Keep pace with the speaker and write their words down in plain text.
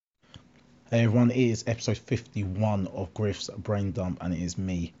Hey everyone, it is episode 51 of Griff's Brain Dump, and it is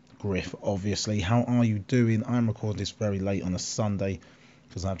me, Griff, obviously. How are you doing? I'm recording this very late on a Sunday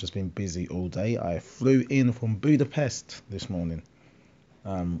because I've just been busy all day. I flew in from Budapest this morning.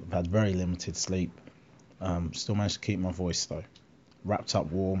 I've had very limited sleep. Still managed to keep my voice though. Wrapped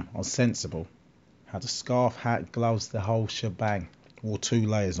up warm. I was sensible. Had a scarf, hat, gloves, the whole shebang. Wore 2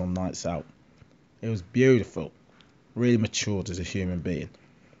 layers on nights out. It was beautiful. Really matured as a human being.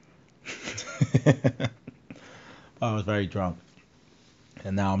 I was very drunk,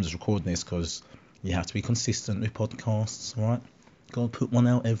 and now I'm just recording this because you have to be consistent with podcasts, right? Gotta put one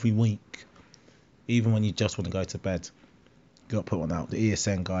out every week, even when you just want to go to bed. Gotta put one out. The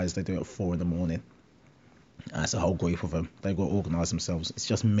ESN guys, they do it at 4 in the morning. That's a whole group of them. They've got to organise themselves. It's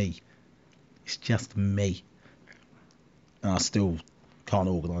just me. And I still can't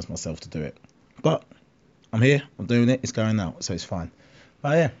organise myself to do it. But I'm here. I'm doing it. It's going out, so it's fine.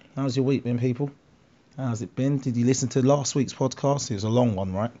 But yeah, how's your week been, people? How's it been? Did you listen to last week's podcast? It was a long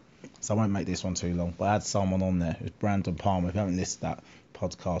one, right? So I won't make this one too long. But I had someone on there. It was Brandon Palmer. If you haven't listened to that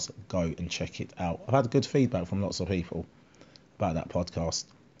podcast, go and check it out. I've had good feedback from lots of people about that podcast.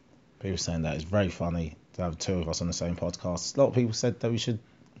 People saying that it's very funny to have 2 of us on the same podcast. A lot of people said that we should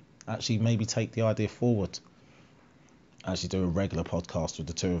actually maybe take the idea forward. Actually do a regular podcast with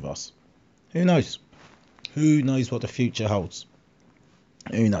the 2 of us. Who knows? Who knows what the future holds?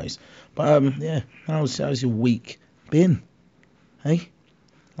 Who knows? But yeah, how's your week been? Hey,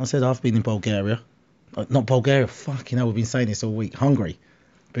 I said I've been in Bulgaria. Not Bulgaria. Fucking hell, we've been saying this all week. Hungary.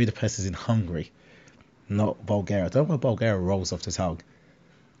 Budapest is in Hungary, not Bulgaria. I don't know why Bulgaria rolls off the tongue.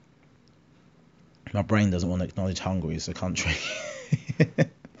 My brain doesn't want to acknowledge Hungary as a country.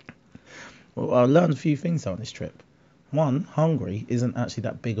 Well, I learned a few things on this trip. One, Hungary isn't actually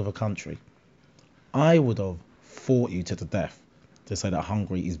that big of a country. I would have fought you to the death to say that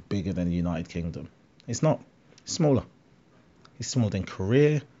Hungary is bigger than the United Kingdom. It's not. It's smaller. It's smaller than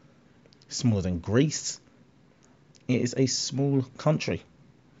Korea. It's smaller than Greece. It is a small country.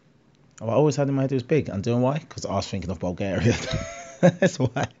 I've always had in my head it was big. And do you know why? Because I was thinking of Bulgaria.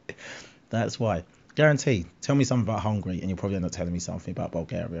 That's why. Guaranteed. Tell me something about Hungary and you'll probably end up telling me something about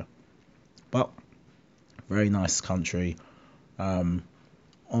Bulgaria. But very nice country.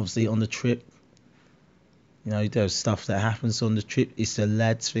 Obviously on the trip, you know, there's stuff that happens on the trip. It's the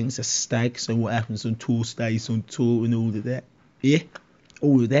lads thing, it's a stag, so what happens on tour stays on tour and all of that. Yeah,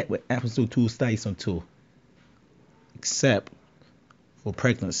 all of that what happens on tour stays on tour. Except for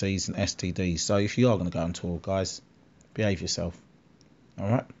pregnancies and STDs. So if you are going to go on tour, guys, behave yourself.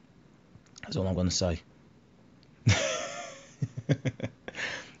 Alright? That's all I'm going to say. But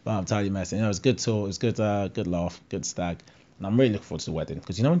I'm telling you, messing. You know, it was a good tour, it was good, good laugh, good stag. And I'm really looking forward to the wedding.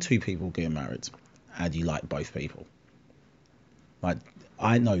 Because you know when 2 people get married, and you like both people. Like,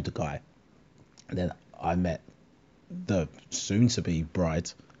 I know the guy, and then I met the soon-to-be bride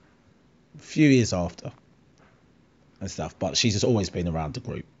a few years after and stuff, but she's just always been around the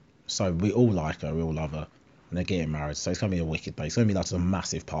group, so we all like her, we all love her, and they're getting married, so it's going to be a wicked day. It's going to be like a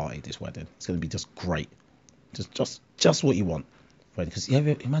massive party, this wedding. It's going to be just great, just what you want. Because you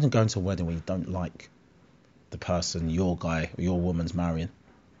ever imagine going to a wedding where you don't like the person your guy or your woman's marrying,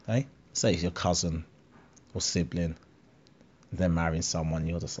 eh? Say it's your cousin or sibling, they're marrying someone,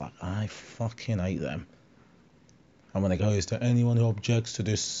 you're just like, I fucking hate them. And when they go, is there anyone who objects to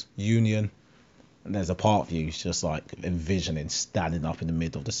this union? And there's a part of you who's just like envisioning standing up in the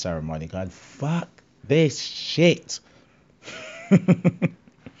middle of the ceremony going, fuck this shit. But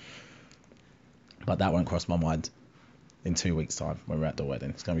that won't cross my mind in 2 weeks' time when we're at the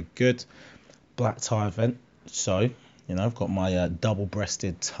wedding. It's going to be good. Black tie event. So, you know, I've got my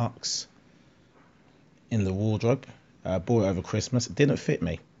double-breasted tux in the wardrobe. Bought it over Christmas. It didn't fit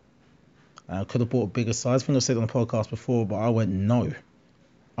me. I could have bought a bigger size. I think I said on the podcast before, but I went, no,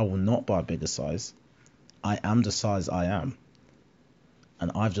 I will not buy a bigger size. I am the size I am,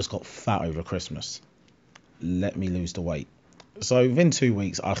 and I've just got fat over Christmas. Let me lose the weight. So within 2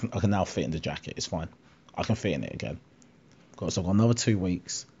 weeks, I can now fit in the jacket. It's fine. I can fit in it again. So I've got another 2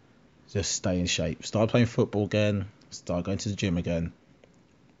 weeks. Just stay in shape. Start playing football again. Start going to the gym again.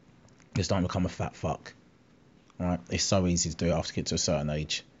 Just don't become a fat fuck. Alright, it's so easy to do it after you get to a certain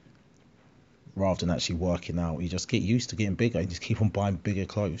age. Rather than actually working out, you just get used to getting bigger and just keep on buying bigger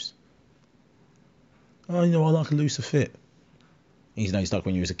clothes. Oh, you know, I like a looser fit. You know, it's like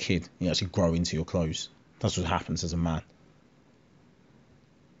when you was a kid, you actually grow into your clothes. That's what happens as a man.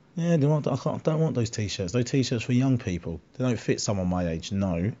 Yeah, I don't want those t-shirts. Those t-shirts for young people. They don't fit someone my age.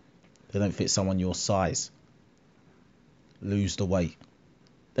 No, they don't fit someone your size. Lose the weight.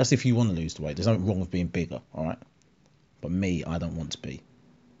 That's if you want to lose the weight. There's nothing wrong with being bigger, alright? But me, I don't want to be.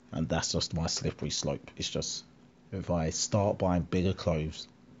 and that's just my slippery slope. It's just, if I start buying bigger clothes,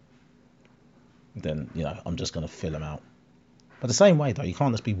 then I'm just gonna fill them out. But the same way though, you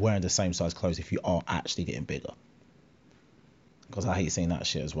can't just be wearing the same size clothes if you are actually getting bigger, because I hate seeing that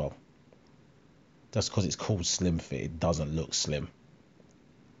shit as well. Just because it's called slim fit, it doesn't look slim.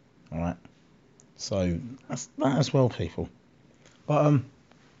 Alright, so that's that as well, people. But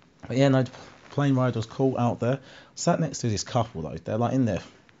yeah, no, plane ride was cool out there. Sat next to this couple though. They're like in their,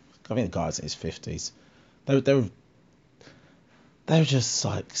 I think the guy's in his 50s. They were just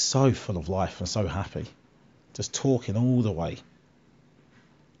like so full of life and so happy, just talking all the way,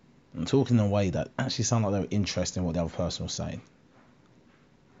 and talking in a way that actually sounded like they were interested in what the other person was saying.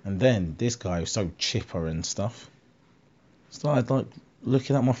 And then this guy was so chipper and stuff, started like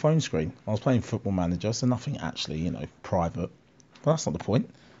looking at my phone screen. I was playing Football Manager, so nothing actually, private. But that's not the point.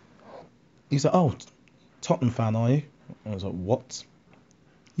 He's like, "Oh, Tottenham fan, are you?" I was like, "What?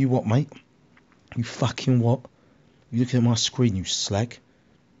 You what, mate? You fucking what? You looking at my screen, you slag?"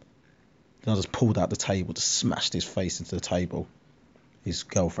 Then I just pulled out the table, just smashed his face into the table. His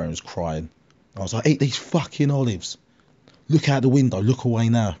girlfriend was crying. I was like, "Eat these fucking olives. Look out the window, look away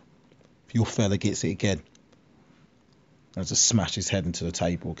now. If your fella gets it again." And I just smashed his head into the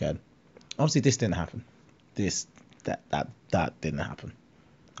table again. Obviously, this didn't happen. That didn't happen.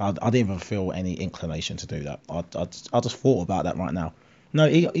 I didn't even feel any inclination to do that. I just thought about that right now. No,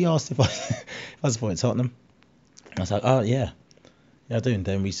 he asked if I supported Tottenham. I was like, "Oh yeah, I do." And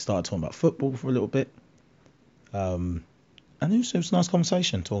then we started talking about football for a little bit. And it was a nice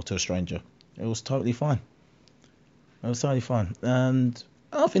conversation, talk to a stranger. It was totally fine. And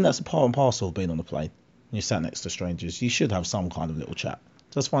I think that's a part and parcel of being on the plane. When you're sat next to strangers, you should have some kind of little chat.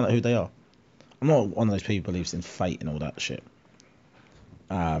 Just find out who they are. I'm not one of those people who believes in fate and all that shit.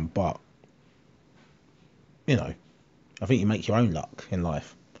 But I think you make your own luck in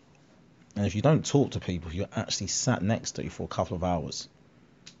life. And if you don't talk to people you're actually sat next to for a couple of hours,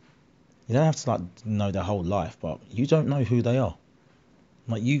 you don't have to like know their whole life, but you don't know who they are.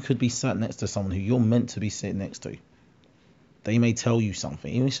 Like, you could be sat next to someone who you're meant to be sitting next to. They may tell you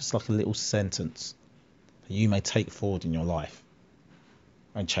something, even if it's just like a little sentence that you may take forward in your life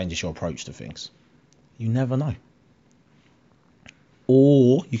and changes your approach to things. You never know.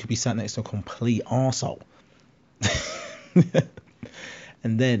 Or you could be sat next to a complete arsehole.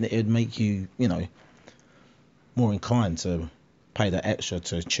 And then it would make you, more inclined to pay that extra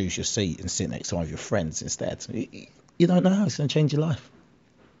to choose your seat and sit next to one of your friends instead. You don't know how it's going to change your life.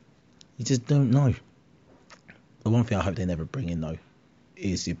 You just don't know. The one thing I hope they never bring in, though,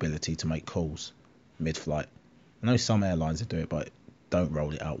 is the ability to make calls mid-flight. I know some airlines that do it, but don't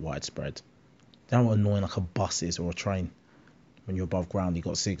roll it out widespread. You know how annoying like a bus is or a train? When you're above ground, you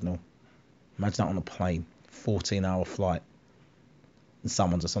got a signal. Imagine that on a plane, 14-hour flight, and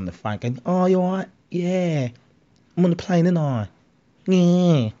someone's just on the phone going, "Oh, you alright? Yeah. I'm on the plane, ain't I?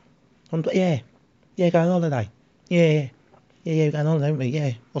 Yeah. Yeah, going on holiday. Yeah. Yeah, we're going on holiday, aren't we?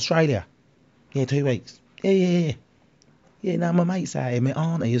 Yeah. Australia. Yeah, 2 weeks. Yeah. Yeah, no, my mate's out here, my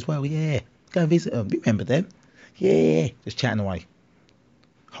auntie as well, yeah. Go and visit them. You remember them? Yeah. Just chatting away.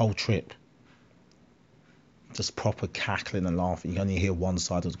 Whole trip. Just proper cackling and laughing. You can only hear one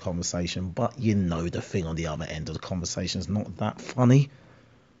side of the conversation, but the thing on the other end of the conversation is not that funny.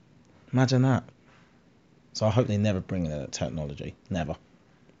 Imagine that. So I hope they never bring in that technology. Never.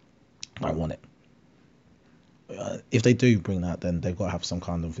 I don't want it. If they do bring that, then they've got to have some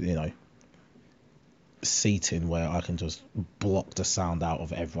kind of, seating where I can just block the sound out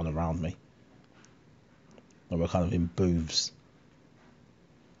of everyone around me. Or we're kind of in booths.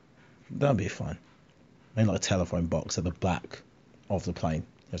 That'd be fine. Maybe like a telephone box at the back of the plane.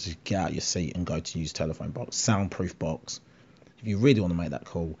 You have to get out your seat and go to use telephone box. Soundproof box. If you really want to make that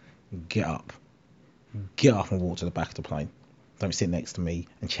call, get up. Get up and walk to the back of the plane. Don't sit next to me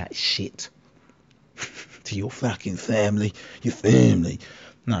and chat shit to your fucking family. Your family.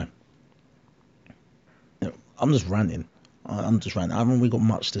 No. I'm just ranting. I haven't really got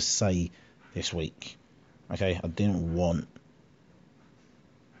much to say this week. Okay? I didn't want...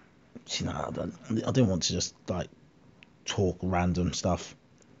 I didn't want to just, talk random stuff.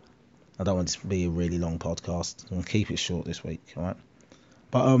 I don't want it to be a really long podcast. I'm going to keep it short this week, alright?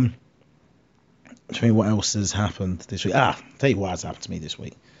 But, tell me what else has happened this week. Tell you what has happened to me this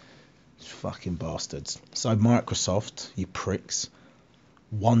week. Fucking bastards. So, Microsoft, you pricks.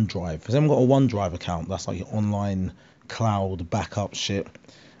 OneDrive. Has anyone got a OneDrive account? That's like your online cloud backup shit.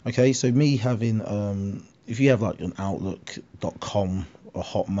 Okay, so me having, if you have like an Outlook.com or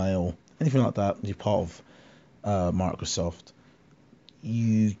Hotmail, anything like that, you're part of Microsoft,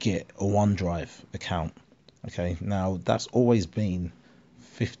 you get a OneDrive account. Okay, now that's always been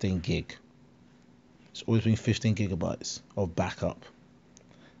 15 gig. It's always been 15 gigabytes of backup.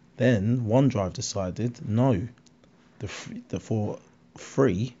 Then OneDrive decided, no, for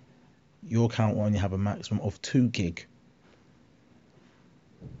free, your account will only have a maximum of 2 gig.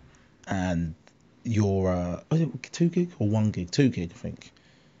 And your, 2 gig or 1 gig? 2 gig, I think.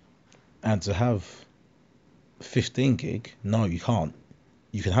 And to have 15 gig, no, you can't.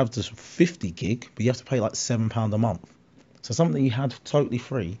 You can have just 50 gig, but you have to pay like £7 a month. So something you had totally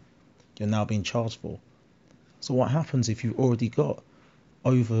free, you're now being charged for. So what happens if you've already got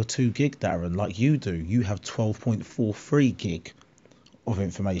over 2 gig, Darren, like you do? You have 12.43 gig of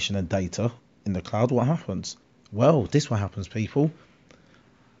information and data in the cloud. What happens? Well, this what happens, people.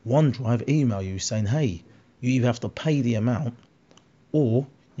 OneDrive email you saying, hey, you either have to pay the amount or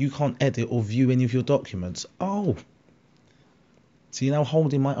you can't edit or view any of your documents. Oh, so you're now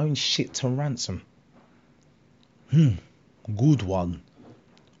holding my own shit to ransom. Good one,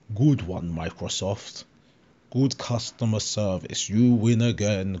 Microsoft. Good customer service. You win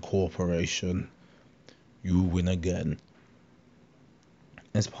again, corporation. You win again.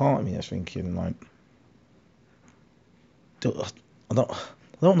 There's part of me that's thinking, like, I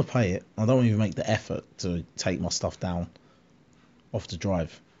don't want to pay it. I don't even make the effort to take my stuff down off the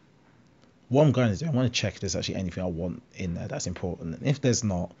drive. What I'm going to do, I'm going to check if there's actually anything I want in there that's important. And if there's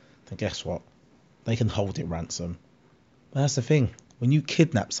not, then guess what? They can hold it ransom. But that's the thing. When you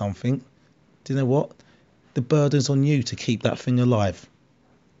kidnap something, do you know what? The burden's on you to keep that thing alive.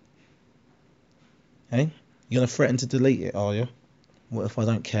 Hey? You're going to threaten to delete it, are you? What if I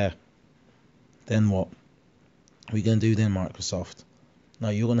don't care? Then what? What are you going to do then, Microsoft? No,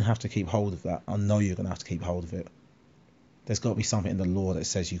 you're going to have to keep hold of that. I know you're going to have to keep hold of it. There's got to be something in the law that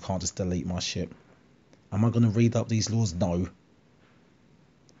says you can't just delete my shit. Am I going to read up these laws? No.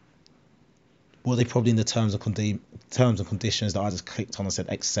 Were they probably in the terms and conditions that I just clicked on and said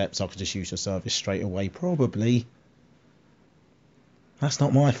accept so I could just use your service straight away? Probably. That's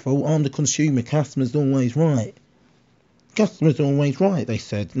not my fault. I'm the consumer. Customer's always right. Customer's always right, they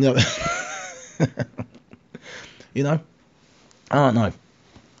said. No. You know? I don't know.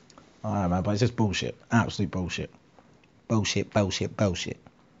 I don't know, but it's just bullshit. Absolute bullshit. Bullshit.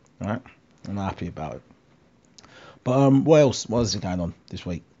 Alright? I'm not happy about it. But what else? What is going on this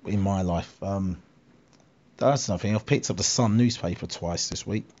week in my life? That's nothing. I've picked up the Sun newspaper twice this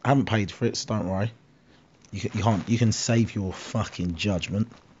week. I haven't paid for it, so don't worry. You can save your fucking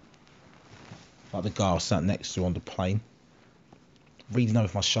judgment. Like the guy I sat next to on the plane, reading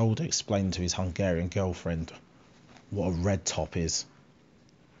over my shoulder, explaining to his Hungarian girlfriend what a red top is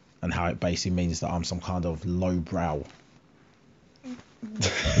and how it basically means that I'm some kind of lowbrow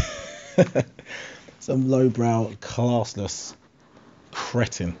some lowbrow classless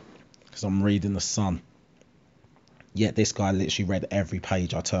cretin because I'm reading the Sun. Yet this guy literally read every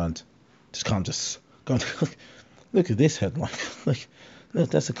page I turned. Just kind of just going, look at this headline. Look,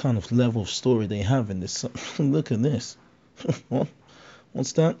 that's the kind of level of story they have in this. Look at this.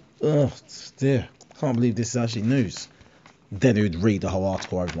 What's that? Oh dear, can't believe this is actually news. Then he would read the whole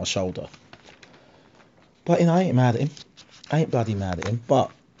article over my shoulder. But you know, I ain't mad at him. I ain't bloody mad at him.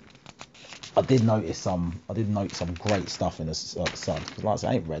 But I did notice some great stuff in the Sun. Because like I said,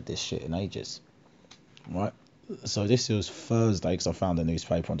 I ain't read this shit in ages. Right. So this was Thursday because I found a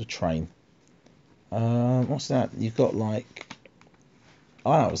newspaper on the train. What's that? You've got like,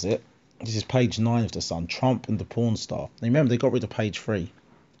 oh, that was it. This is page 9 of the Sun. Trump and the porn star. Now remember, they got rid of page 3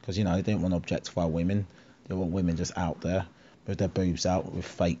 because you know they didn't want to objectify women. They want women just out there with their boobs out with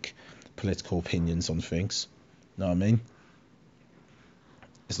fake political opinions on things. Know what I mean?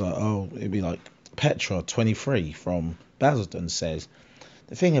 It's like, oh, it'd be like Petra 23 from Basildon says,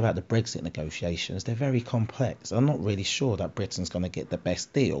 the thing about the Brexit negotiations, they're very complex. I'm not really sure that Britain's going to get the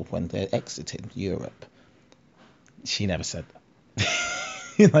best deal when they're exiting Europe. She never said that.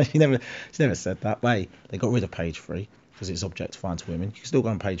 You know, she never said that. They got rid of page 3 because it's objectifying to women. You can still go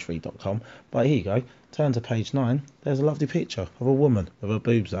on page3.com. But here you go. Turn to page 9. There's a lovely picture of a woman with her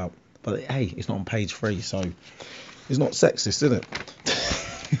boobs out. But hey, it's not on page 3, so it's not sexist, is it?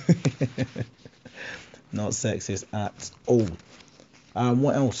 Not sexist at all.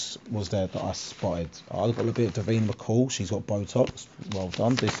 What else was there that I spotted? I got a bit of Davina McCall. She's got Botox. Well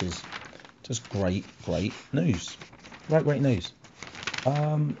done. This is just great news. Great news.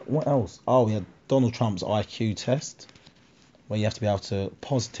 What else? Oh, yeah, Donald Trump's IQ test, where you have to be able to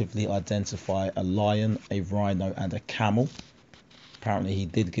positively identify a lion, a rhino, and a camel. Apparently, he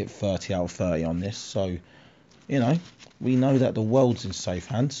did get 30 out of 30 on this. So, you know, we know that the world's in safe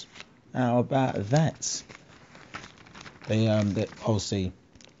hands. How about that? They obviously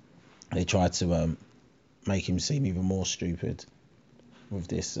they tried to make him seem even more stupid with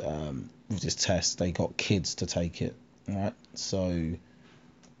this test. They got kids to take it, right? So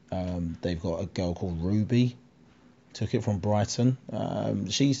they've got a girl called Ruby, took it from Brighton.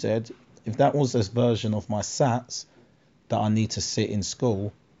 She said if that was this version of my SATs that I need to sit in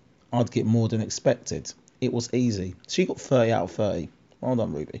school, I'd get more than expected. It was easy. She got 30 out of 30. Well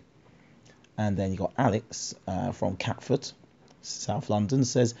done, Ruby. And then you got Alex from Catford, South London,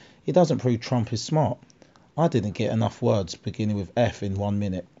 says it doesn't prove Trump is smart. I didn't get enough words beginning with F in 1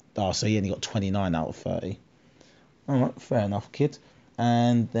 minute. Oh, so he only got 29 out of 30. All right, fair enough, kid.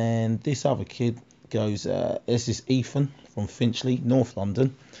 And then this other kid goes, this is Ethan from Finchley, North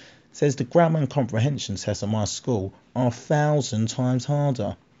London, says the grammar and comprehension tests at my school are 1,000 times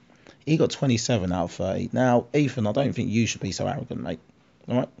harder. He got 27 out of 30. Now, Ethan, I don't think you should be so arrogant, mate.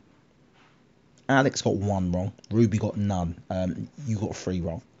 All right? Alex got 1 wrong. Ruby got none. You got 3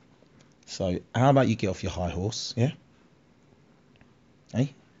 wrong. So how about you get off your high horse, yeah?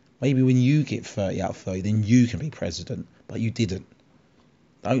 Hey? Maybe when you get 30 out of 30, then you can be president. But you didn't.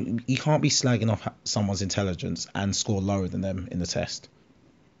 You can't be slagging off someone's intelligence and score lower than them in the test.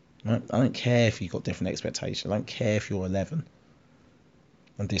 Right? I don't care if you've got different expectations. I don't care if you're 11.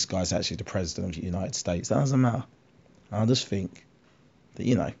 And this guy's actually the president of the United States. That doesn't matter. I just think that,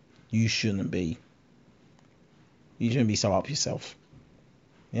 you shouldn't be so up yourself.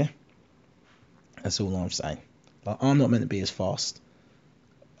 Yeah? That's all I'm saying. Like, I'm not meant to be as fast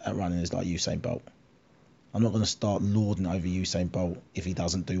at running as like Usain Bolt. I'm not going to start lording over Usain Bolt if he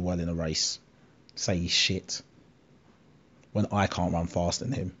doesn't do well in a race. Say he's shit. When I can't run faster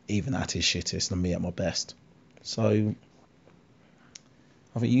than him, even at his shittest, and me at my best. So,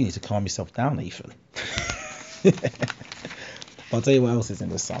 I think you need to calm yourself down, Ethan. I'll tell you what else is in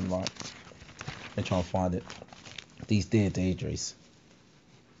the sun, right? Let me try and find it. These Dear Deirdres.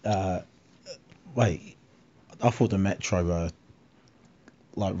 Wait, I thought the Metro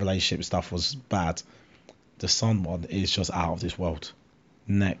relationship stuff was bad. The Sun one is just out of this world.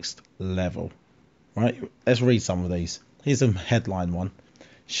 Next level. Right? Let's read some of these. Here's a headline one.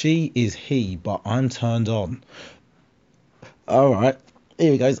 She is he, but I'm turned on. Alright,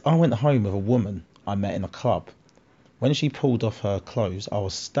 here he goes. I went home with a woman I met in a club. When she pulled off her clothes, I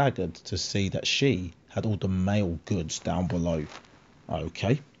was staggered to see that she had all the male goods down below.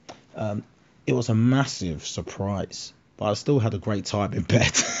 Okay. It was a massive surprise, but I still had a great time in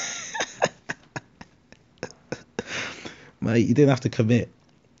bed. Mate, you didn't have to commit.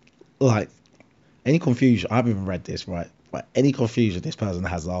 Like, any confusion, I haven't even read this, right? But any confusion this person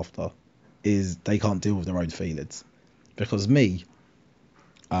has after is they can't deal with their own feelings. Because me,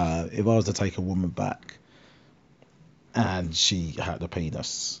 if I was to take a woman back and she had a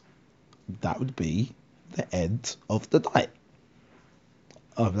penis, that would be the end of the night.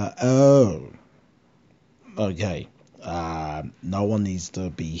 I'm like, oh, okay. No one needs to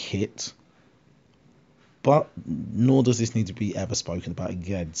be hit, but nor does this need to be ever spoken about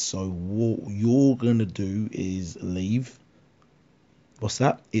again. So what you're gonna do is leave. What's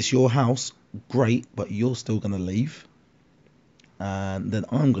that? It's your house, great, but you're still gonna leave, and then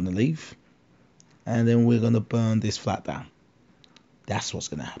I'm gonna leave, and then we're gonna burn this flat down. That's what's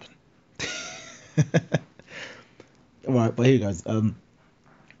gonna happen. Right, but here goes.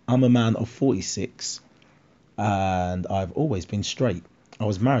 I'm a man of 46, and I've always been straight. I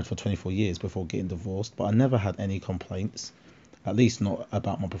was married for 24 years before getting divorced, but I never had any complaints, at least not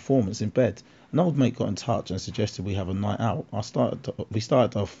about my performance in bed. An old mate got in touch and suggested we have a night out. We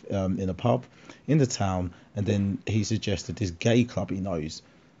started off in a pub in the town, and then he suggested this gay club he knows.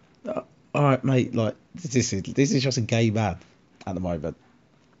 All right, mate, like this is just a gay man at the moment.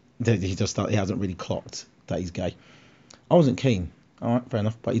 He hasn't really clocked that he's gay. I wasn't keen. All right, fair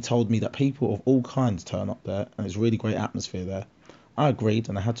enough. But he told me that people of all kinds turn up there, and it's really great atmosphere there. I agreed,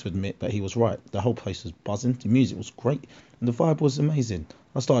 and I had to admit that he was right. The whole place was buzzing, the music was great, and the vibe was amazing.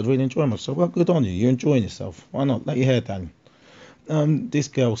 I started really enjoying myself. Well, good on you. You're enjoying yourself. Why not? Let your hair down. This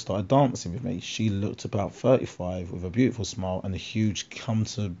girl started dancing with me. She looked about 35 with a beautiful smile and a huge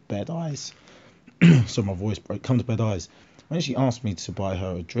come-to-bed eyes. So my voice broke. Come-to-bed eyes. When she asked me to buy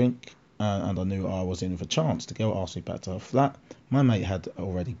her a drink, and I knew I was in for a chance, the girl asked me back to her flat. My mate had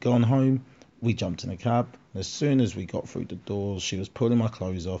already gone home. We jumped in a cab. As soon as we got through the doors, she was pulling my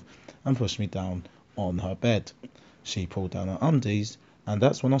clothes off and pushed me down on her bed. She pulled down her undies, and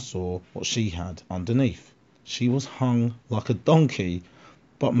that's when I saw what she had underneath. She was hung like a donkey,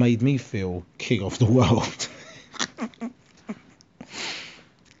 but made me feel king of the world.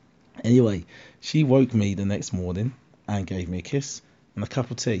 Anyway, she woke me the next morning and gave me a kiss and a cup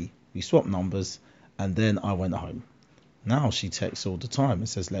of tea. We swapped numbers, and then I went home. Now she texts all the time and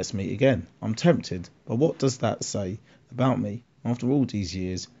says, let's meet again. I'm tempted, but what does that say about me? After all these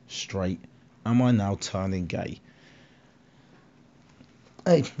years straight, am I now turning gay?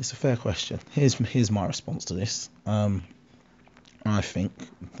 Hey, it's a fair question. Here's my response to this. I think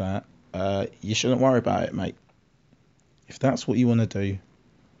that you shouldn't worry about it, mate. If that's what you want to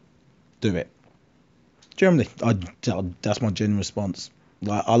do it. Generally, that's my genuine response.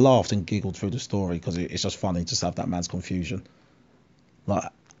 Like, I laughed and giggled through the story because it's just funny to have that man's confusion. Like,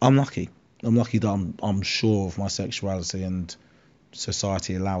 I'm lucky. I'm lucky that I'm sure of my sexuality, and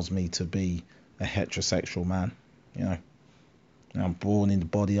society allows me to be a heterosexual man. You know, I'm born in the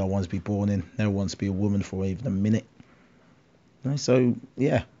body I want to be born in. Never want to be a woman for even a minute. You know, so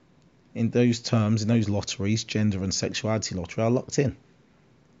yeah, in those terms, in those lotteries, gender and sexuality lottery, are locked in.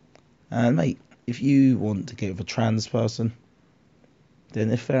 And mate, if you want to get with a trans person, then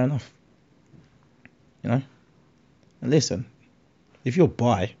it's fair enough. You know? And listen, if you're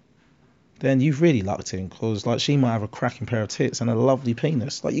bi, then you've really lucked in, because like, she might have a cracking pair of tits and a lovely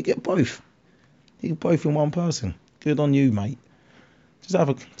penis. Like, you get both. You get both in one person. Good on you, mate.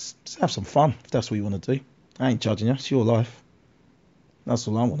 Just have some fun if that's what you want to do. I ain't judging you. It's your life. That's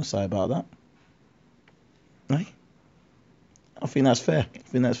all I want to say about that. Hey? I think that's fair.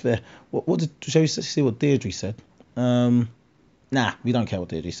 Shall we see what Deirdre said? Nah, we don't care what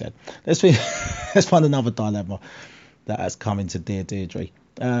Deirdre said. Let's find another dilemma that has come into Deirdre.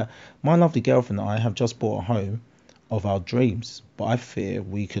 My lovely girlfriend and I have just bought a home of our dreams, but I fear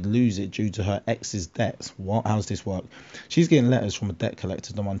we could lose it due to her ex's debts. What? How's this work? She's getting letters from a debt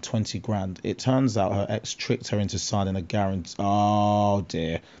collector that won 20 grand. It turns out her ex tricked her into signing a guarantee. Oh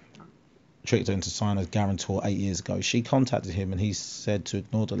dear. Tricked her into signing a guarantor 8 years ago. She contacted him and he said to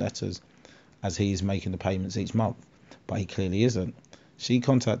ignore the letters as he is making the payments each month, but he clearly isn't. She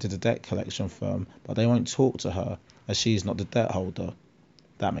contacted a debt collection firm, but they won't talk to her as she is not the debt holder.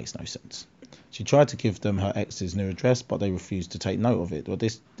 That makes no sense. She tried to give them her ex's new address, but they refused to take note of it. Well,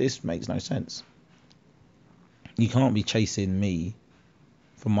 this makes no sense. You can't be chasing me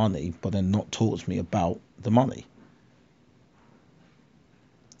for money, but then not talk to me about the money.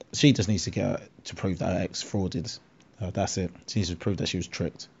 She just needs to get to prove that her ex frauded. That's it. She needs to prove that she was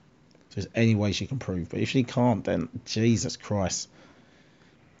tricked. So there's any way she can prove. But if she can't, then Jesus Christ.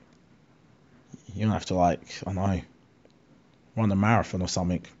 You're going to have to, like, I don't know, run a marathon or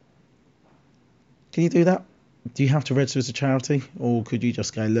something. Can you do that? Do you have to register as a charity? Or could you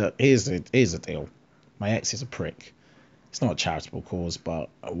just go, look, here's the deal. My ex is a prick. It's not a charitable cause, but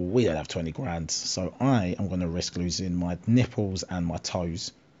we don't have 20 grand. So I am going to risk losing my nipples and my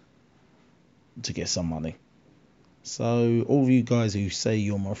toes to get some money. So all of you guys who say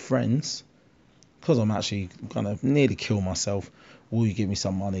you're my friends, because I'm actually going to nearly kill myself, will you give me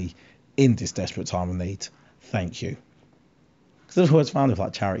some money in this desperate time of need? Thank you. Because I've always found with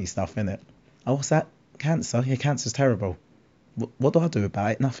like charity stuff, innit? Oh, what's that? Cancer? Yeah, cancer's terrible. What do I do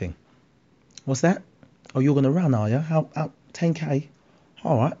about it? Nothing. What's that? Oh, you're going to run, are you? How 10k?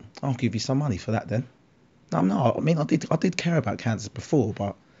 All right, I'll give you some money for that then. No, I'm not. I mean, I did care about cancer before,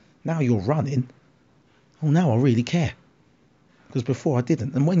 but now you're running. Oh, now I really care. Because before I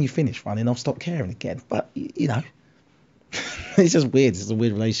didn't. And when you finish running, I'll stop caring again. But, you know, it's just weird. It's a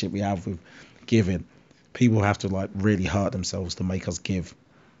weird relationship we have with giving. People have to, like, really hurt themselves to make us give.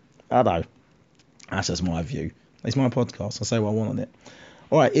 I don't know. That's just my view. It's my podcast. I say what I want on it.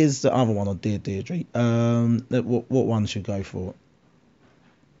 All right, here's the other one on Dear Deirdre. What one should go for?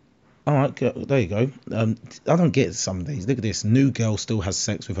 All right, there you go. I don't get some of these. Look at this. New girl still has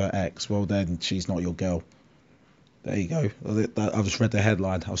sex with her ex. Well, then she's not your girl. There you go. I've just read the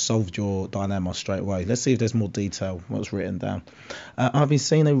headline. I've solved your dilemma straight away. Let's see if there's more detail. What's written down? I've been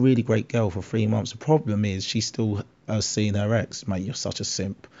seeing a really great girl for 3 months. The problem is she's still seeing her ex. Mate, you're such a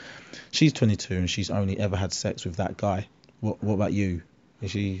simp. She's 22 and she's only ever had sex with that guy. What about you?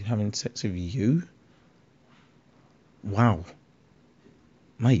 Is she having sex with you? Wow.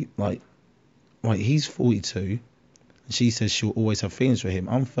 Mate, like, he's 42 and she says she'll always have feelings for him.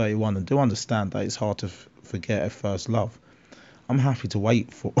 I'm 31 and do understand that it's hard to forget a first love. I'm happy to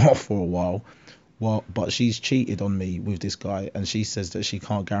wait for a while, but she's cheated on me with this guy and she says that she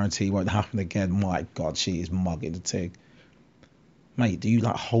can't guarantee it won't happen again. My God, she is mugging the tig. Mate, do you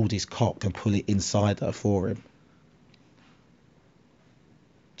like hold his cock and pull it inside her for him?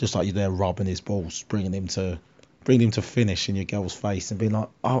 Just like you're there rubbing his balls, bringing him to finish in your girl's face and being like,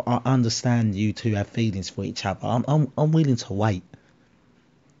 oh, I understand you two have feelings for each other. I'm willing to wait.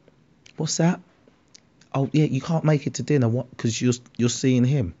 What's that? Oh yeah, you can't make it to dinner. What? Because you're seeing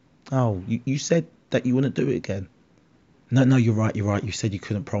him. Oh, you said that you wouldn't do it again. No, you're right. You said you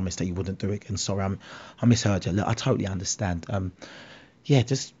couldn't promise that you wouldn't do it again. Sorry, I misheard you. Look, I totally understand. Call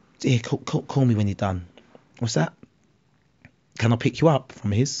me when you're done. What's that? can I pick you up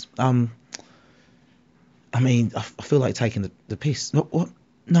from his? I mean, I feel like taking the piss. What?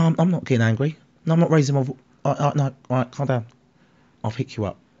 No, I'm not getting angry. No, I'm not raising my voice. No, all right, calm down. I'll pick you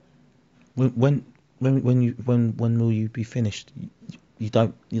up. When will you be finished? You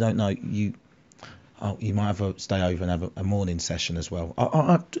don't know. You might have a stay over and have a morning session as well.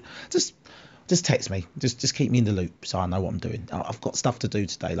 Just text me. Just keep me in the loop so I know what I'm doing. I've got stuff to do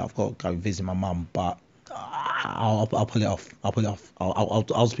today. Like I've got to go visit my mum, but I'll pull it off.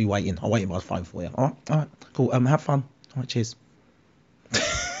 I'll just be waiting. I'll wait by the phone for you. All right, cool. Have fun. All right, cheers.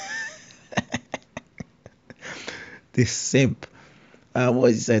 This simp.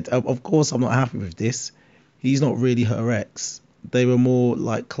 What he said. Of course, I'm not happy with this. He's not really her ex. They were more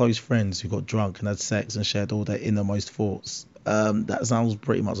like close friends who got drunk and had sex and shared all their innermost thoughts. That sounds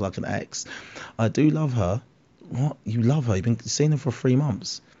pretty much like an ex. I do love her. What? You love her? You've been seeing her for 3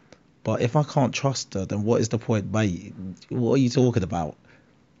 months. But if I can't trust her, then what is the point, mate? What are you talking about?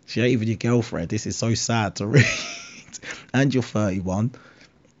 She ain't even your girlfriend. This is so sad to read. And you're 31.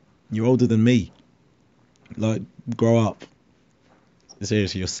 You're older than me. Like, grow up.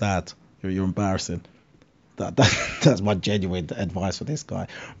 Seriously, you're sad. You're embarrassing. That's my genuine advice for this guy.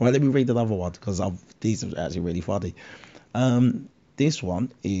 Right, let me read another one because these are actually really funny. This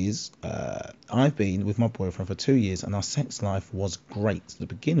one is I've been with my boyfriend for 2 years and our sex life was great to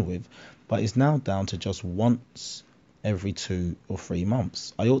begin with, but it's now down to just once every 2 or 3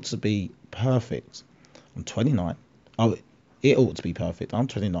 months. I ought to be perfect. I'm 29. Oh, it ought to be perfect. I'm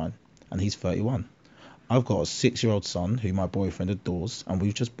 29 and he's 31. I've got a 6-year-old son who my boyfriend adores and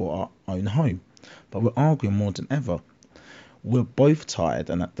we've just bought our own home, but we're arguing more than ever. We're both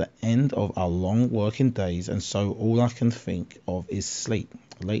tired and at the end of our long working days, and so all I can think of is sleep.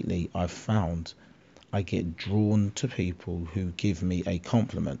 Lately, I've found I get drawn to people who give me a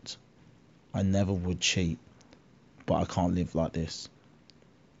compliment. I never would cheat, but I can't live like this.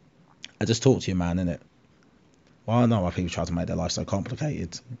 I just talked to you, man, innit? Well, I know why people try to make their life so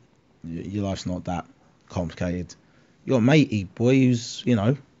complicated. Your life's not that complicated. You're a matey boy who's,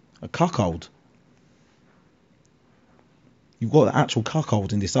 a cuckold. You've got the actual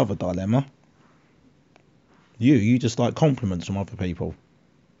cuckold in this other dilemma. You just like compliments from other people.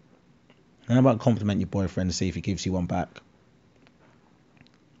 How about compliment your boyfriend to see if he gives you one back?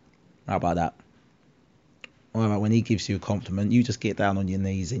 How about that? Or about when he gives you a compliment, you just get down on your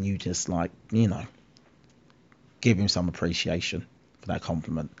knees and you just give him some appreciation for that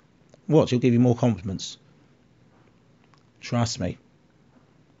compliment. Watch, he'll give you more compliments. Trust me.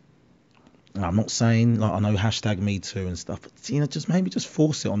 I'm not saying I know #MeToo and stuff, but just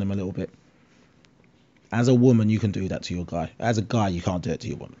force it on him a little bit. As a woman, you can do that to your guy. As a guy, you can't do it to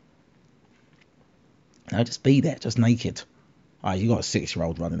your woman. Now just be there, just naked. You got a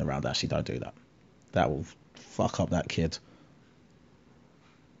 6-year-old running around. Actually, don't do that. That will fuck up that kid.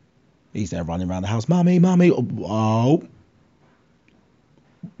 He's there running around the house. Mummy. Oh.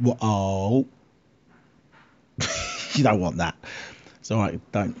 You don't want that. It's alright.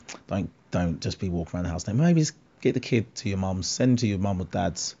 Don't just be walking around the house. Then maybe just get the kid to your mum's, send him to your mum or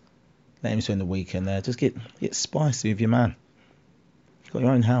dad's, let him spend the weekend there. Just get spicy with your man. You've got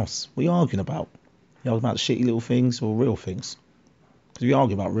your own house. What are you arguing about? You arguing about shitty little things or real things? Because if you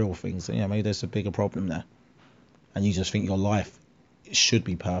argue about real things, then maybe there's a bigger problem there. And you just think your life should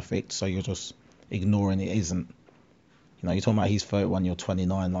be perfect, so you're just ignoring it isn't. You're talking about he's 31, you're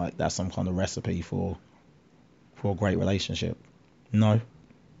 29, like that's some kind of recipe for a great relationship. No.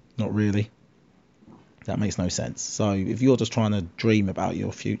 Not really. That makes no sense. So if you're just trying to dream about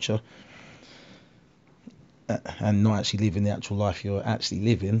your future and not actually living the actual life you're actually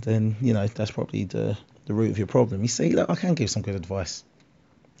living, then that's probably the root of your problem. You see, look, I can give some good advice.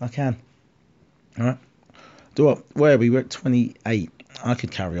 I can. All right. Where are we? We're at 28. I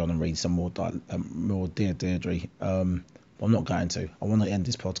could carry on and read some more Dear Deirdre. But I'm not going to. I want to end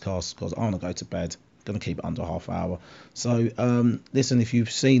this podcast because I want to go to bed. Going to keep it under half hour. So listen, if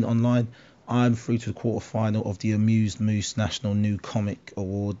you've seen online, I'm through to the quarterfinal of the Amused Moose National New Comic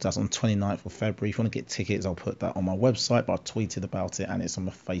Award. That's on 29th of February. If you want to get tickets, I'll put that on my website, but I've tweeted about it and it's on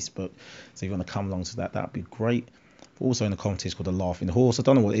my Facebook. So if you want to come along to that, that'd be great. Also in the competition called The Laughing Horse. I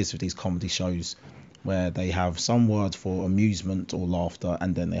don't know what it is with these comedy shows where they have some words for amusement or laughter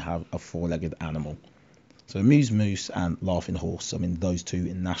and then they have a 4-legged animal. So Amused Moose and Laughing Horse. Those two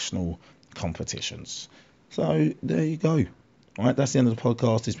in national competitions. So there you go. All right, that's the end of the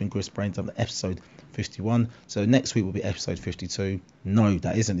podcast. It's been Chris Brains on episode 51. So next week will be episode 52. No,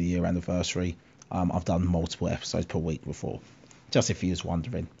 that isn't the year anniversary. I've done multiple episodes per week before. Just if you was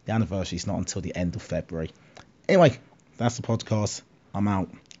wondering, the anniversary is not until the end of February. Anyway, that's the podcast. I'm out.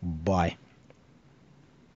 Bye.